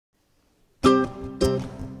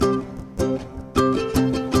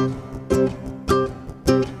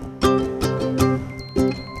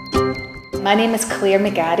My name is Clare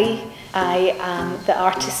McGarry. I am the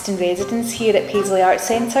artist in residence here at Paisley Arts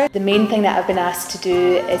Centre. The main thing that I've been asked to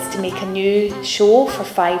do is to make a new show for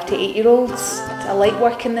 5 to 8-year-olds. I like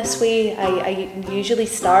working this way. I usually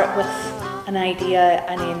start with an idea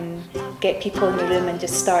and then get people in the room and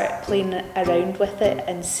just start playing around with it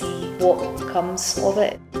and see what comes of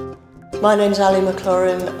it. My name's Ali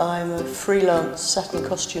McLaurin. I'm a freelance satin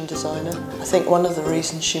costume designer. I think one of the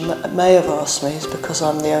reasons she may have asked me is because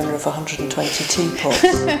I'm the owner of 120 teapots.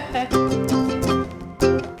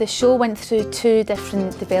 The show went through 2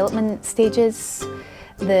 different development stages.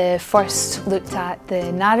 The first looked at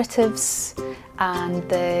the narratives and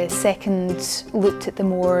the second looked at the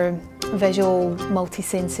more visual,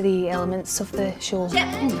 multi-sensory elements of the show. Put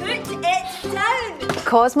it down!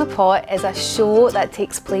 Cosmopot is a show that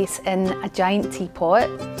takes place in a giant teapot.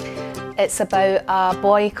 It's about a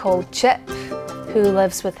boy called Chip who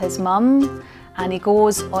lives with his mum and he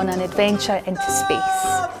goes on an adventure into space.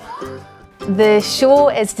 The show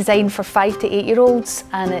is designed for 5 to 8-year-olds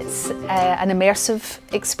and it's an immersive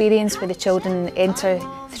experience where the children enter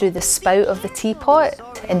through the spout of the teapot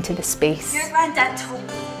into the space. Your granddad told me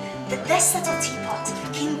that this little teapot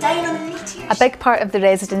came down on a meteor. A big part of the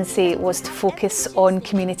residency was to focus on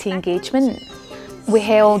community engagement. We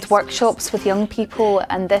held workshops with young people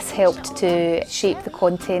and this helped to shape the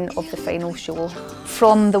content of the final show.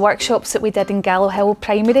 From the workshops that we did in Gallow Hill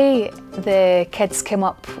Primary, the kids came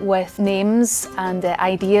up with names and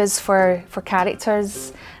ideas for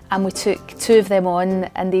characters, and we took 2 of them on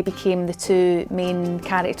and they became the 2 main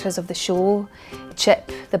characters of the show. Chip,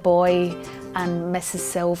 the boy, and Mrs.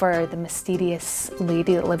 Silver, the mysterious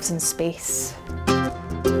lady that lives in space.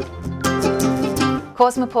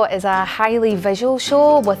 Cosmopot is a highly visual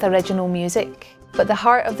show with original music, but the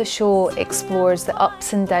heart of the show explores the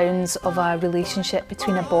ups and downs of a relationship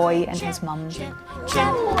between a boy and his mum. Chip,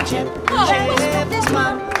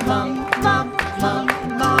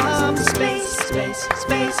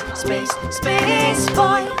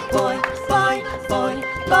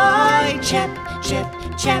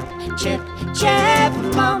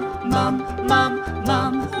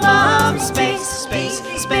 mum, space, space,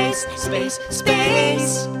 space, space,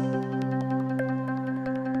 space.